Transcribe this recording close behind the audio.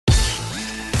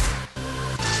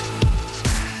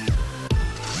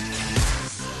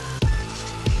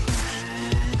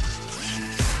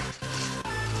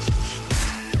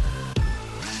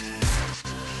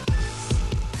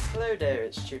there,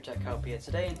 it's TubeTech here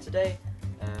today, and today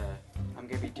I'm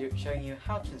going to be showing you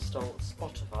how to install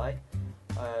Spotify,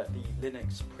 the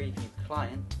Linux preview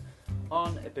client,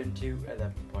 on Ubuntu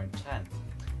 11.10.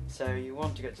 So you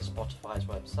want to go to Spotify's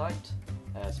website,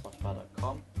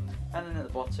 spotify.com, and then at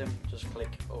the bottom just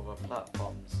click over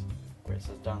platforms where it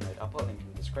says download. I'll put a link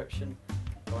in the description.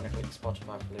 You want to click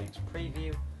Spotify for Linux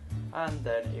preview, and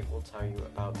then it will tell you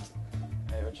about,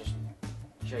 it will just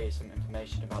show you some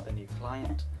information about the new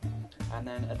client, and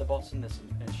then at the bottom there's some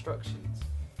instructions.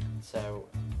 So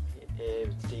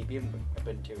it's Debian.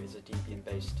 Ubuntu is a Debian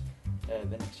based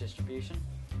Linux distribution,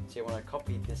 so you want to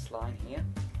copy this line here,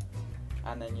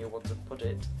 and then you want to put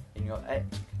it in your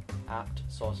apt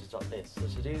sources.list. So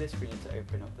to do this we need to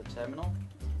open up the terminal.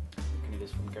 You can do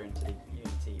this from going to the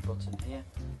Unity button here,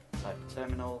 type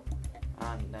terminal,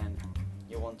 and then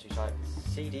you want to type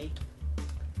cd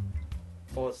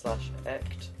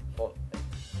 /apt/apt/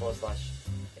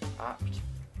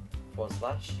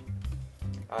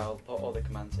 I'll put all the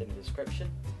commands in the description,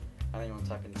 and then you want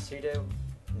to type in sudo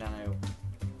nano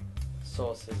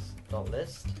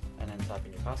sources.list, and then type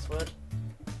in your password.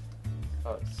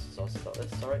 Oh, it's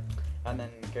sources.list, sorry. And then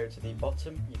go to the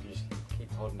bottom. You can just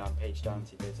keep holding down page down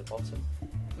until you go to the bottom,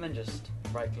 and then just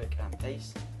right click and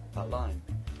paste that line.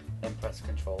 Then press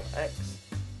CTRL X,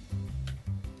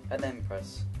 and then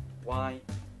press Y,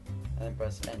 and then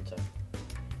press enter.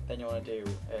 Then you want to do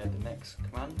the next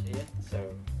command here. So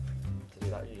to do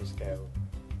that you just go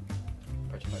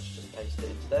pretty much just paste it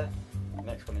into there. The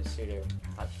next one is sudo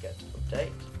apt-get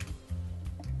update,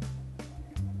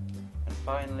 and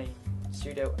finally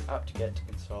sudo apt-get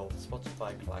install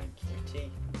Spotify client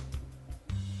Qt,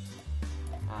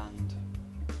 and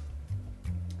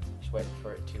just wait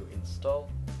for it to install.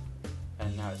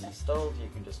 And now it's installed, you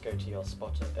can just go to your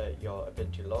your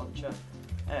Ubuntu launcher,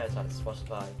 type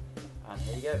Spotify, and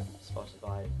here you go,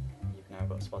 Spotify. You've now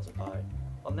got Spotify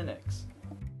on Linux.